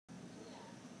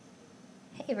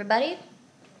Hey everybody,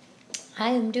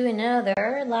 I am doing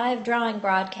another live drawing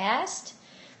broadcast.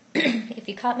 If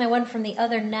you caught my one from the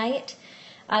other night,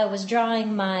 I was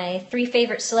drawing my 3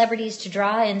 favorite celebrities to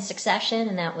draw in succession,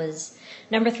 and that was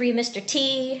number 3, Mr.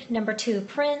 T, number 2,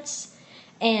 Prince,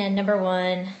 and number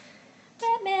 1,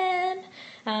 Batman.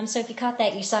 So if you caught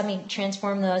that, you saw me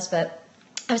transform those, but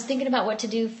I was thinking about what to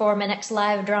do for my next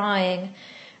live drawing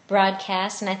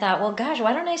broadcast, and I thought, well, gosh,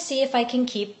 why don't I see if I can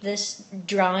keep this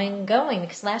drawing going?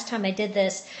 Because last time I did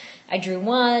this, I drew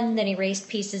one, then erased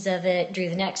pieces of it, drew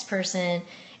the next person,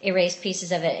 erased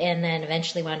pieces of it, and then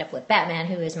eventually wound up with Batman,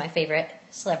 who is my favorite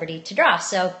celebrity to draw.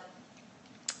 So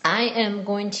I am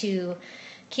going to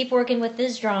keep working with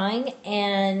this drawing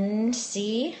and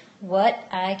see what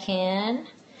I can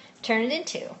turn it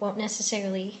into. Won't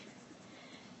necessarily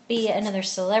be another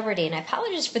celebrity, and I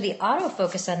apologize for the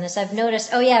autofocus on this. I've noticed,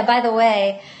 oh yeah, by the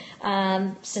way,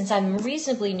 since I'm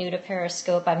reasonably new to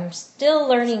Periscope, I'm still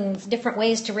learning different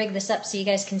ways to rig this up so you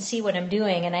guys can see what I'm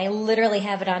doing, and I literally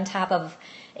have it on top of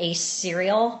a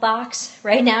cereal box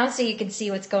right now so you can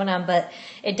see what's going on, but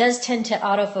it does tend to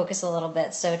autofocus a little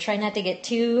bit, so try not to get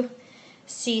too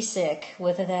seasick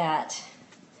with that.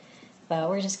 But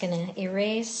we're just going to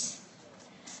erase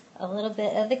a little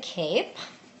bit of the cape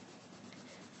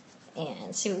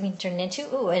and see what we can turn it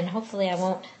into. Ooh, and hopefully I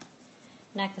won't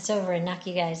knock this over and knock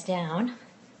you guys down.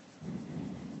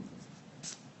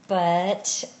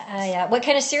 But, what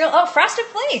kind of cereal? Oh, Frosted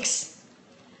Flakes!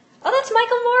 Oh, that's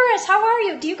Michael Morris. How are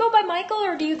you? Do you go by Michael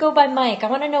or do you go by Mike? I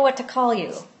want to know what to call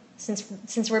you,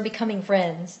 since we're becoming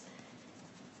friends.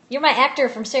 You're my actor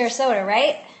from Sarasota,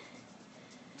 right?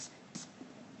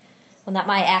 Well, not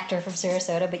my actor from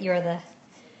Sarasota, but you're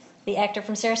the actor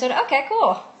from Sarasota. Okay,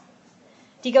 cool.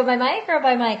 Do you go by Mike or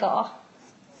by Michael?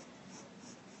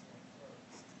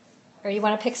 Or you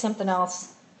want to pick something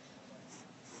else?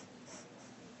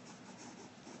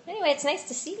 Anyway, it's nice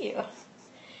to see you.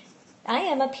 I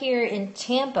am up here in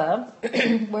Tampa,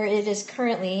 where it is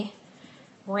currently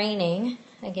raining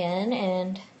again,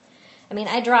 and I mean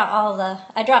I draw all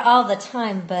the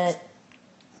time, but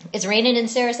it's raining in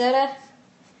Sarasota.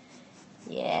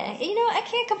 Yeah, you know, I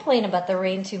can't complain about the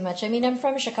rain too much. I mean, I'm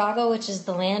from Chicago, which is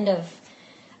the land of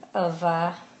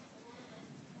call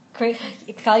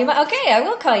you Mike? Okay, I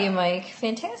will call you Mike.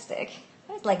 Fantastic.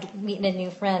 I like meeting a new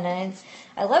friend.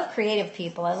 I love creative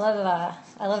people. I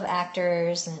love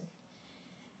actors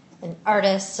and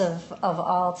artists of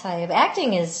all type.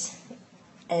 Acting is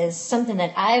something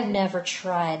that I've never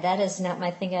tried. That is not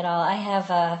my thing at all. I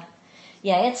have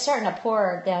it's starting to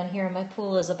pour down here, and my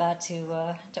pool is about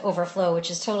to overflow, which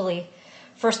is totally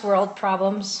first world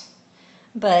problems.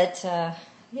 But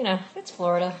you know, it's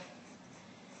Florida.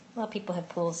 A lot of people have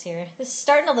pools here. This is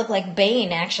starting to look like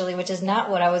Bane, actually, which is not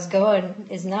what I'm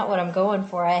going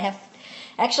for. I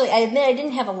admit I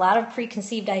didn't have a lot of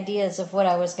preconceived ideas of what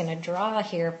I was going to draw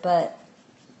here, but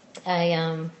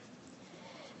I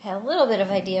had a little bit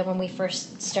of idea when we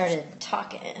first started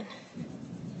talking.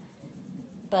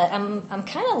 But I'm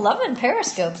kind of loving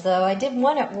Periscope, though. I did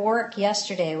one at work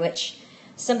yesterday, which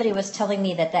somebody was telling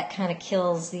me that kind of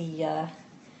kills the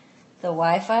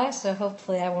Wi-Fi, so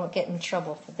hopefully I won't get in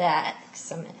trouble for that,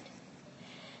 because I'm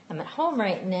at home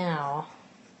right now,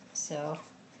 so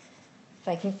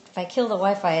if I kill the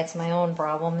Wi-Fi, it's my own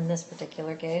problem in this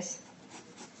particular case.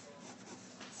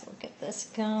 So we'll get this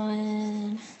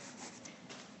going.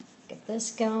 Get this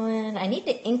going. I need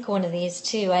to ink one of these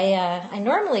too. I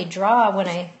normally draw when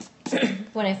I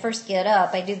when I first get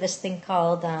up. I do this thing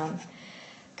called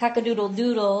Cockadoodle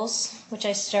Doodles, which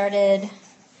I started.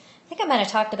 I think I might have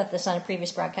talked about this on a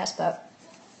previous broadcast, but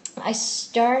I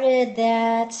started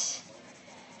that,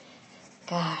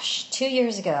 2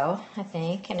 years ago, I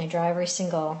think, and I draw every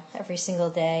single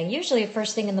day. Usually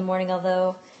first thing in the morning,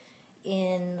 although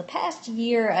in the past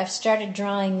year I've started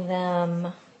drawing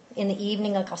them in the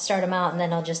evening. Like I'll start them out and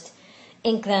then I'll just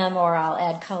ink them, or I'll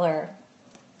add color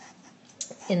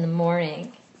in the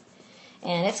morning.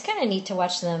 And it's kind of neat to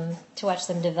watch them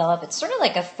develop. It's sort of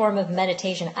like a form of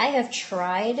meditation. I have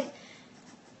tried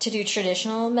to do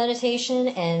traditional meditation,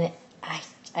 and I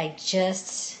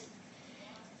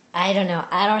don't know.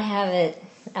 I don't have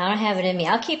it in me.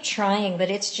 I'll keep trying,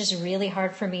 but it's just really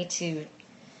hard for me to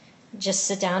just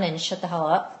sit down and shut the hell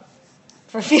up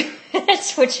for a few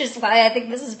minutes, which is why I think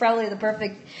this is probably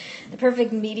the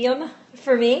perfect medium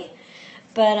for me.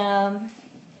 But I'll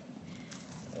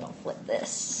flip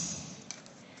this.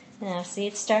 Now, see,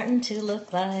 it's starting to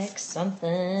look like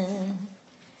something.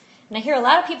 And I hear a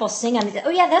lot of people sing on the...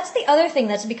 Oh, yeah, that's the other thing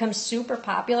that's become super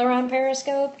popular on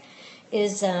Periscope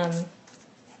is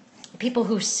people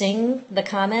who sing the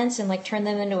comments and, like, turn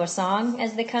them into a song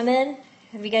as they come in.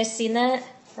 Have you guys seen that?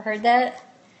 Ever heard that?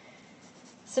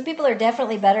 Some people are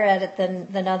definitely better at it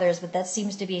than others, but that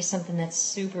seems to be something that's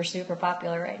super, super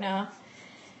popular right now.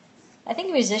 I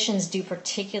think musicians do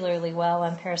particularly well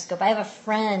on Periscope. I have a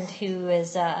friend who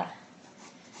is a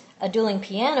dueling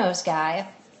pianos guy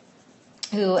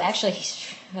who actually,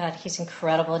 he's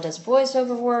incredible. Does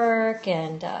voiceover work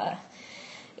and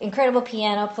incredible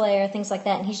piano player, things like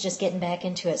that, and he's just getting back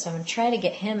into it. So I'm going to try to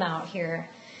get him out here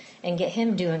and get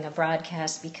him doing a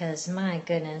broadcast because, my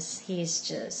goodness,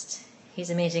 he's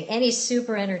amazing. And he's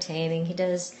super entertaining. He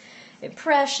does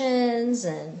impressions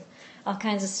and all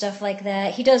kinds of stuff like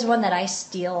that. He does one that I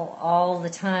steal all the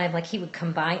time. Like, he would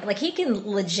combine, like, he can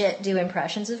legit do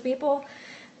impressions of people,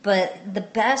 but the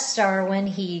best are when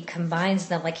he combines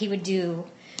them. Like, he would do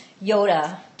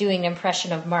Yoda doing an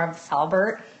impression of Marv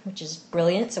Albert, which is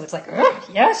brilliant. So it's like,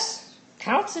 yes,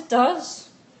 counts, it does.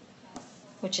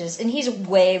 And he's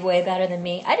way, way better than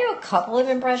me. I do a couple of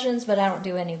impressions, but I don't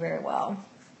do any very well.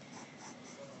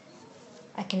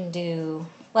 I can do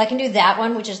that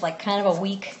one, which is like kind of a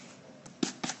weak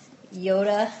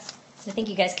Yoda. I think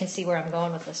you guys can see where I'm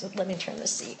going with this. Let me turn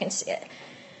this so you can see it.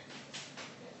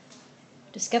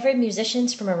 Discovered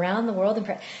musicians from around the world.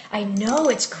 I know,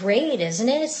 it's great, isn't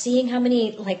it? Seeing how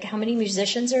many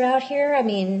musicians are out here. I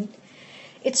mean,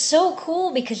 it's so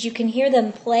cool because you can hear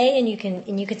them play and you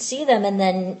can see them and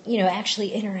then,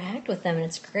 actually interact with them, and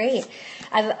it's great.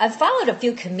 I've followed a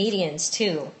few comedians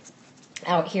too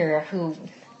out here who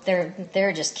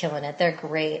they're just killing it. They're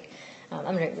great. I'm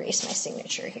going to erase my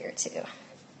signature here too,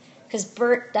 because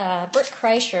Bert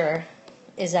Kreischer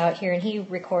is out here and he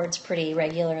records pretty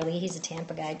regularly. He's a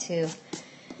Tampa guy too,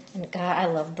 and God, I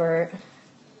love Bert.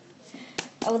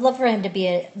 I would love for him to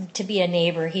be a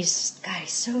neighbor. He's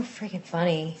so freaking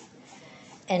funny,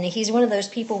 and he's one of those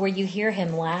people where you hear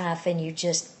him laugh and you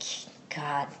just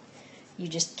can't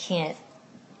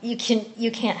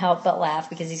help but laugh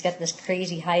because he's got this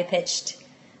crazy high pitched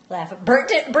laugh.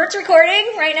 Bert's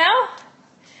recording right now.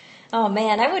 Oh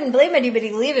man, I wouldn't blame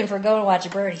anybody leaving for going to watch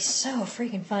Bert. He's so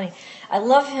freaking funny. I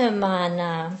love him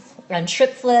on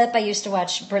Trip Flip. I used to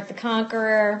watch Bert the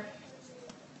Conqueror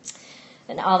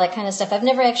and all that kind of stuff. I've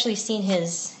never actually seen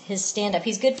his stand-up.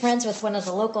 He's good friends with one of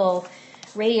the local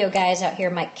radio guys out here,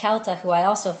 Mike Calta, who I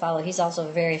also follow. He's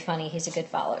also very funny. He's a good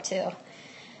follow too.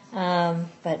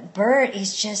 But Bert,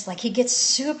 he's just like, he gets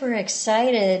super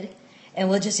excited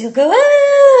and he'll go,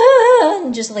 ah,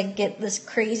 and just like get this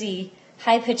crazy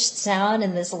high-pitched sound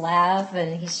and this laugh,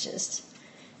 and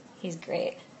he's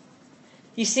great.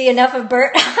 You see enough of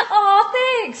Bert? Oh,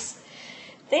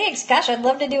 thanks. Gosh, I'd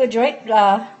love to do a joint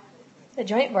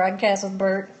broadcast with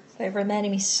Bert. If I ever met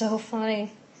him, he's so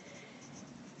funny.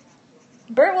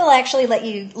 Bert will actually let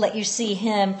you see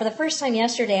him. For the first time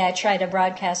yesterday, I tried a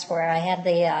broadcast where I had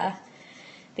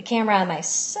the camera on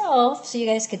myself, so you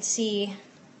guys could see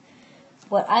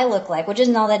what I look like, which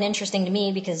isn't all that interesting to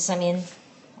me because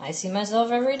I see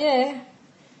myself every day.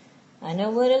 I know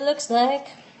what it looks like.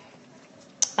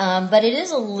 But it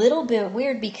is a little bit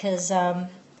weird because,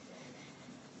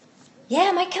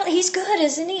 he's good,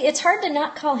 isn't he? It's hard to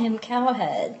not call him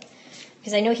Cowhead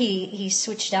because I know he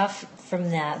switched off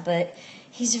from that, but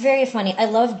he's very funny. I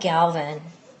love Galvin.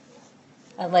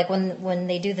 Like when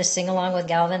they do the sing-along with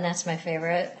Galvin, that's my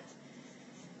favorite.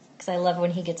 Because I love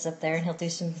when he gets up there and he'll do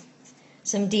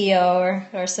some Dio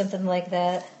or something like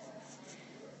that.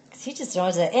 He just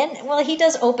knows it. And, well, he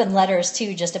does open letters,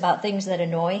 too, just about things that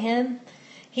annoy him.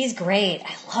 He's great.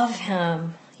 I love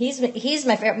him. He's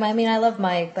my favorite. I mean, I love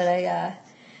Mike, but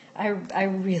I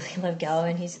really love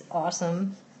Galvin. He's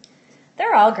awesome.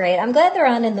 They're all great. I'm glad they're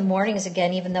on in the mornings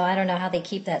again, even though I don't know how they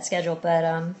keep that schedule. But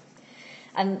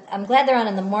I'm glad they're on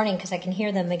in the morning because I can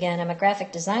hear them again. I'm a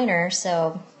graphic designer,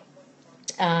 so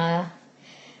I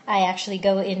actually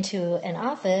go into an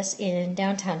office in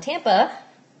downtown Tampa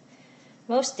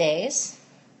most days,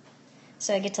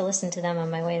 so I get to listen to them on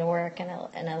my way to work, and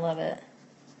I love it.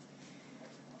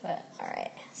 But all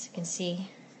right, so you can see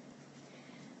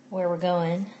where we're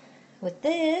going with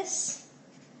this.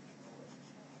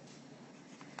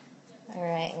 All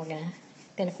right, we're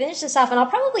gonna finish this off, and I'll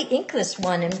probably ink this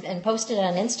one and post it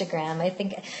on Instagram. I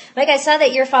think, like, I saw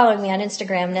that you're following me on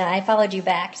Instagram. Now I followed you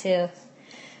back too.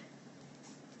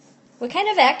 What kind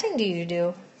of acting do you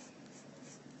do?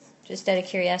 Just out of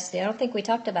curiosity. I don't think we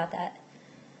talked about that.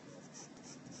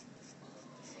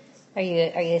 Are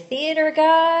you a theater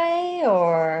guy,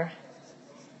 or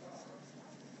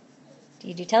do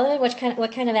you do television?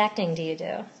 What kind of acting do you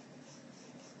do?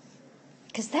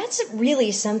 Because that's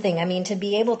really something. I mean, to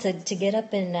be able to get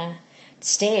up in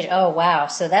stage. Oh wow!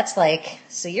 So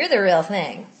you're the real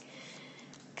thing.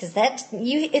 Because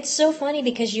it's so funny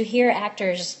because you hear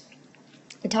actors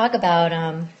talk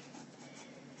about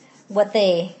what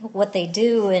they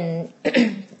do, and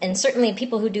and certainly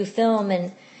people who do film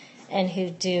and who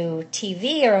do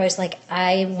TV are always like,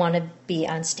 I want to be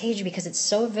on stage because it's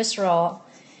so visceral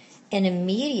and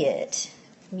immediate,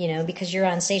 because you're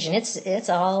on stage and it's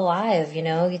all live,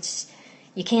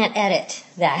 you can't edit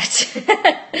that.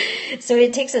 So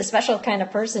it takes a special kind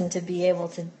of person to be able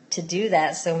to do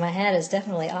that. So my hat is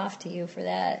definitely off to you for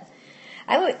that.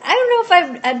 I don't know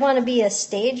if I'd want to be a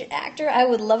stage actor. I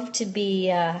would love to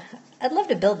be, I'd love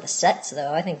to build the sets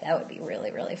though. I think that would be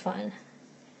really, really fun.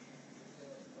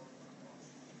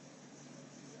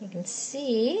 You can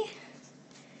see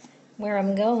where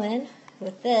I'm going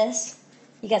with this.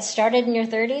 You got started in your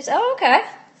 30s? Oh, okay.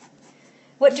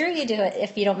 What drew you to it,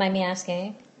 if you don't mind me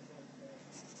asking?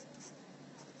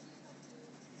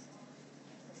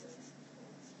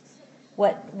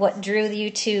 What drew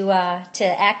you to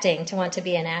acting, to want to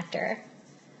be an actor?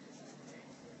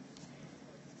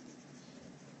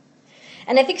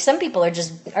 And I think some people are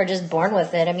just born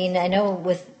with it. I mean, I know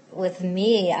with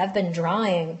me, I've been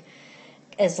drawing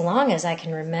as long as I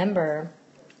can remember.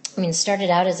 I mean, started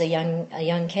out as a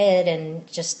young kid and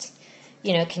just,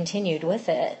 continued with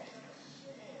it.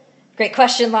 Great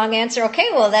question, long answer. Okay,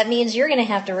 well, that means you're going to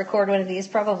have to record one of these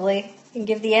probably and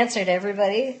give the answer to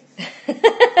everybody.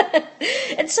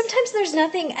 And sometimes there's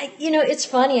nothing, it's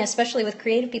funny, especially with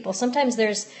creative people. Sometimes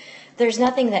there's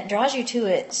nothing that draws you to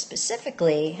it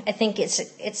specifically. I think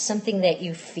it's something that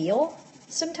you feel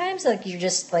sometimes, like you're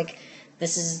just like,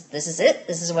 this is it.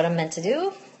 This is what I'm meant to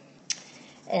do.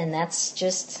 And that's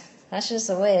just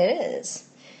the way it is.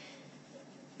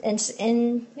 And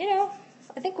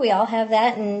I think we all have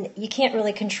that, and you can't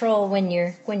really control when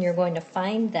you're going to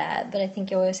find that, but I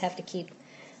think you always have to keep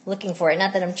looking for it.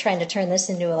 Not that I'm trying to turn this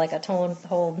into like a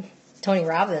whole Tony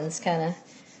Robbins kind of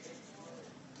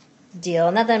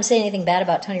deal. Not that I'm saying anything bad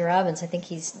about Tony Robbins. I think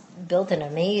he's built an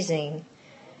amazing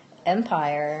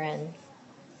empire, and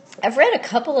I've read a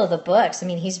couple of the books. I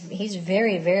mean, he's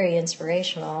very, very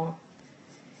inspirational.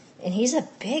 And he's a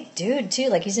big dude, too.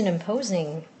 Like, he's an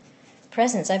imposing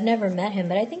presence. I've never met him,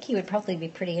 but I think he would probably be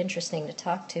pretty interesting to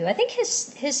talk to. I think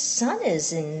his son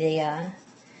is in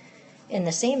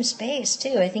the same space,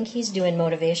 too. I think he's doing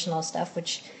motivational stuff,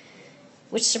 which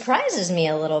surprises me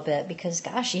a little bit because,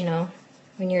 gosh,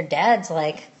 when your dad's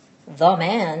like the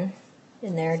man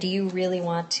in there, do you really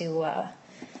want to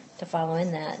follow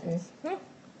in that? And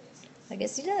I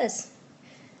guess he does.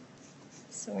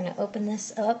 So we're going to open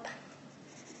this up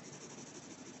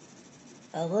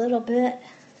a little bit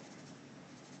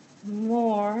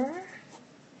more.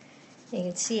 You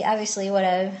can see obviously what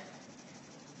I've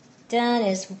done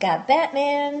is we've got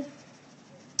Batman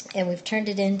and we've turned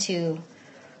it into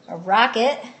a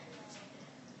rocket.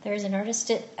 There's an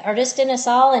artist in us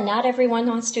all, and not everyone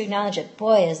wants to acknowledge it.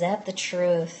 Boy, is that the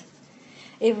truth.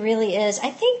 It really is. I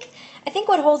think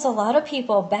what holds a lot of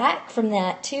people back from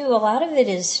that too, a lot of it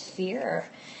is fear.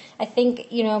 I think,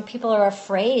 people are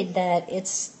afraid that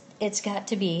it's got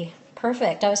to be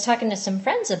perfect. I was talking to some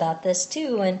friends about this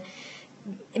too, and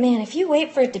man, if you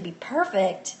wait for it to be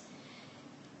perfect,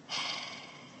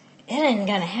 it ain't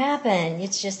gonna happen.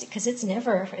 It's just because it's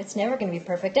never gonna be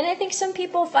perfect. And I think some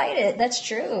people fight it. That's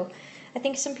true. I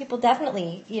think some people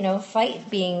definitely, fight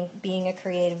being a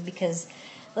creative because,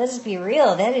 let's be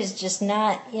real, that is just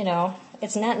not,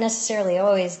 it's not necessarily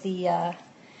always the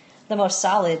most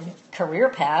solid career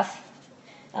path.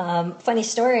 Funny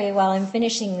story, while I'm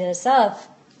finishing this up,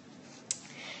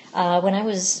 when I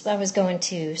was going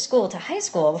to high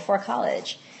school before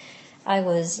college, I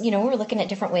was, we were looking at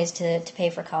different ways to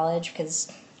pay for college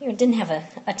because, didn't have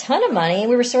a ton of money.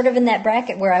 We were sort of in that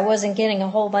bracket where I wasn't getting a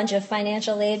whole bunch of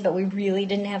financial aid, but we really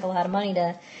didn't have a lot of money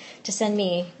to send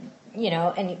me,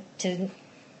 and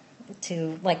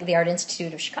to like the Art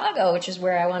Institute of Chicago, which is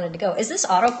where I wanted to go. Is this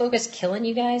autofocus killing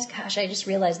you guys? Gosh, I just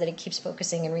realized that it keeps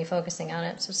focusing and refocusing on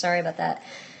it. So sorry about that.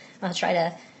 I'll try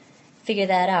to figure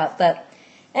that out. But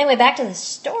anyway, back to the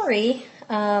story.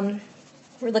 We're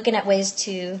looking at ways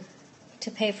to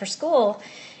pay for school.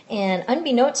 And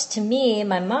unbeknownst to me,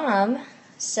 my mom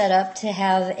set up to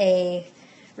have a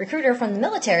recruiter from the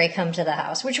military come to the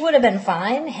house, which would have been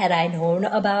fine had I known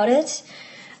about it.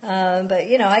 But,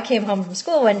 I came home from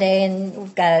school one day and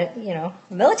we've got a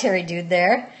military dude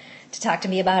there to talk to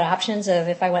me about options of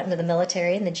if I went into the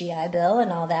military and the GI Bill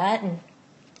and all that. And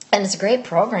it's a great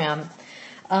program.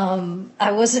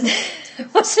 I wasn't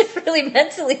really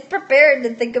mentally prepared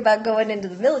to think about going into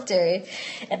the military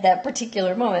at that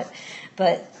particular moment.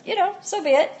 But, so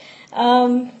be it.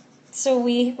 So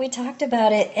we talked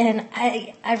about it, and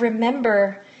I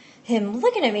remember him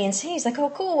looking at me and saying, he's like,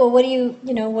 oh, cool, well, what do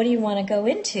you want to go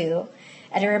into?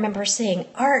 And I remember saying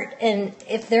art, and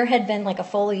if there had been like a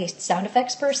Foley sound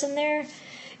effects person there,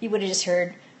 you would have just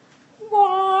heard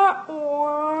wah,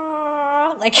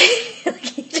 wah, like, like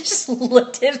he just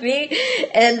looked at me,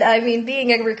 and I mean,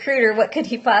 being a recruiter, what could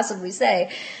he possibly say?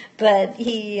 But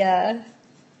he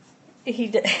he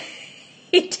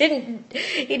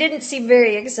didn't seem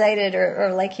very excited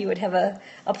or like he would have a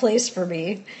place for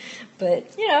me,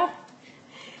 but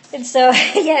and so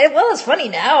yeah, well, it's funny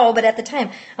now, but at the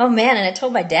time, oh man, and I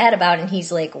told my dad about it, and he's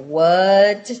like,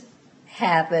 what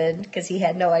happened? Because he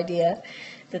had no idea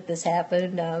that this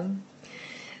happened.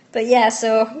 But yeah,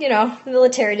 so the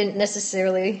military didn't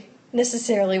necessarily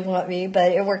want me,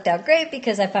 but it worked out great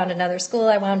because I found another school.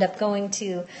 I wound up going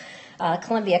to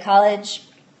Columbia College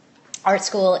Art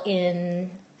School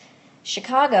in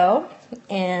Chicago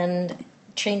and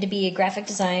trained to be a graphic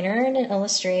designer and an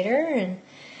illustrator, and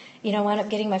wound up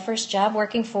getting my first job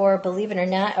working for, believe it or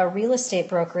not, a real estate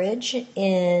brokerage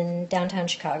in downtown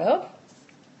Chicago.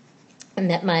 I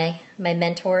met my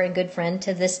mentor and good friend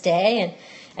to this day,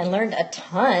 and learned a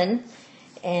ton,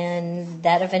 and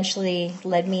that eventually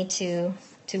led me to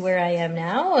where I am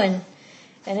now, and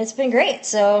it's been great.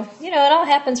 So it all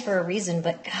happens for a reason,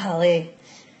 but golly,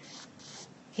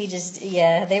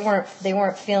 they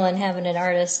weren't feeling having an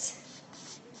artist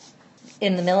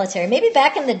in the military. Maybe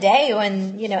back in the day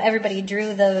when everybody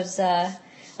drew those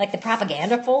like the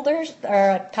propaganda folders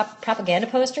or propaganda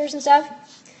posters and stuff.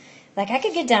 Like, I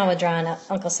could get down with drawing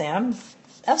Uncle Sam,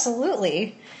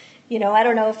 absolutely. I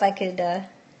don't know if I could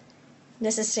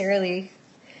necessarily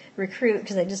recruit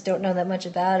because I just don't know that much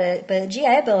about it. But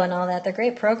GI Bill and all that, they're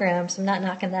great programs. I'm not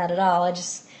knocking that at all. I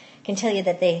just can tell you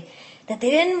that they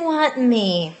didn't want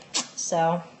me,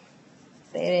 so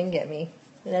they didn't get me.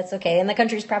 That's okay. And the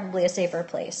country's probably a safer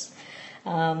place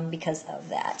because of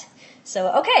that.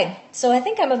 So, okay. So I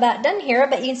think I'm about done here,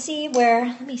 but you can see where,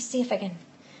 let me see if I can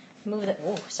move it.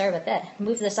 Oh, sorry about that.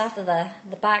 Move this off of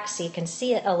the box so you can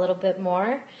see it a little bit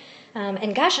more.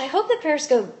 And gosh, I hope that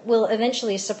Periscope will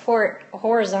eventually support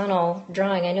horizontal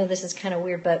drawing. I know this is kind of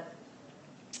weird, but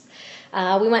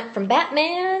we went from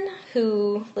Batman,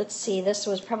 who, let's see, this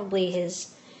was probably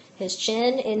his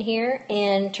chin in here,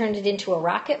 and turned it into a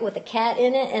rocket with a cat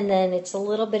in it, and then it's a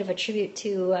little bit of a tribute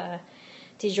to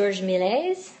Georges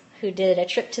Méliès, who did A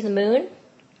Trip to the Moon.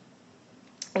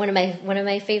 One of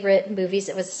my favorite movies.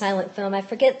 It was a silent film. I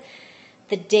forget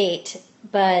the date,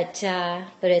 but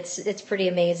it's pretty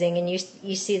amazing, and you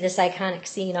see this iconic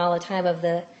scene all the time of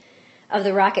the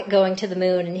rocket going to the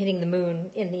moon and hitting the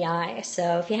moon in the eye.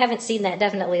 So if you haven't seen that,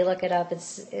 definitely look it up.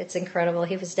 It's incredible.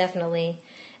 He was definitely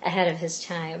ahead of his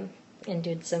time and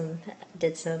did some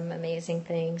amazing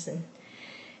things, and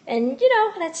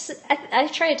that's I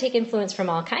try to take influence from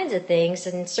all kinds of things,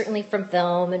 and certainly from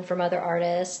film and from other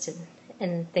artists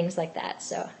and things like that.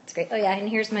 So it's great. Oh yeah, and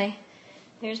here's my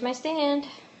stand.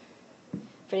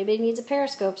 If anybody needs a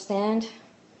Periscope stand,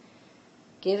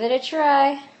 give it a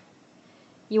try.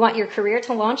 You want your career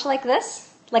to launch like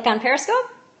this? Like on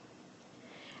Periscope?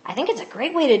 I think it's a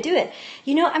great way to do it.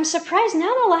 I'm surprised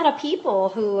not a lot of people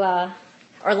who,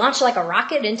 or launch like a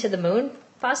rocket into the moon,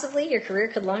 possibly. Your career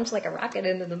could launch like a rocket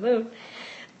into the moon.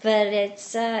 But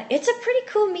it's a pretty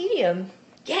cool medium.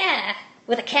 Yeah,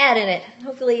 with a cat in it.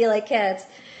 Hopefully you like cats.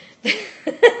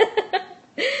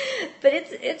 But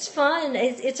it's fun.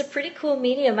 It's a pretty cool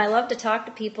medium. I love to talk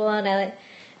to people, and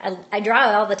I draw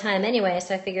all the time anyway,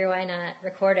 so I figure why not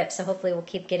record it. So hopefully we'll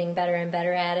keep getting better and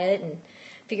better at it, and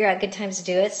figure out good times to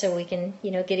do it so we can,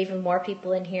 get even more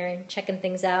people in here and checking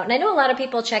things out. And I know a lot of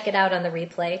people check it out on the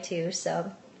replay too,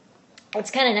 so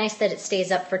it's kind of nice that it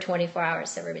stays up for 24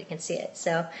 hours so everybody can see it.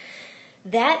 So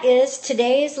that is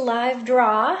today's live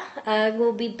draw.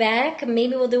 We'll be back.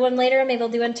 Maybe we'll do one later, maybe we'll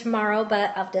do one tomorrow,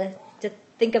 but I'll have to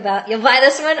think about. You'll buy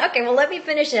this one? Okay, well, let me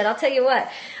finish it. I'll tell you what.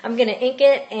 I'm going to ink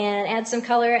it and add some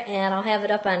color, and I'll have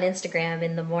it up on Instagram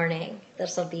in the morning.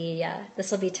 This will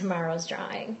be tomorrow's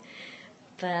drawing.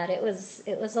 But it was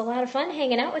a lot of fun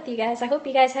hanging out with you guys. I hope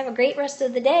you guys have a great rest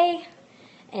of the day,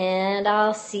 and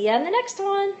I'll see you on the next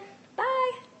one.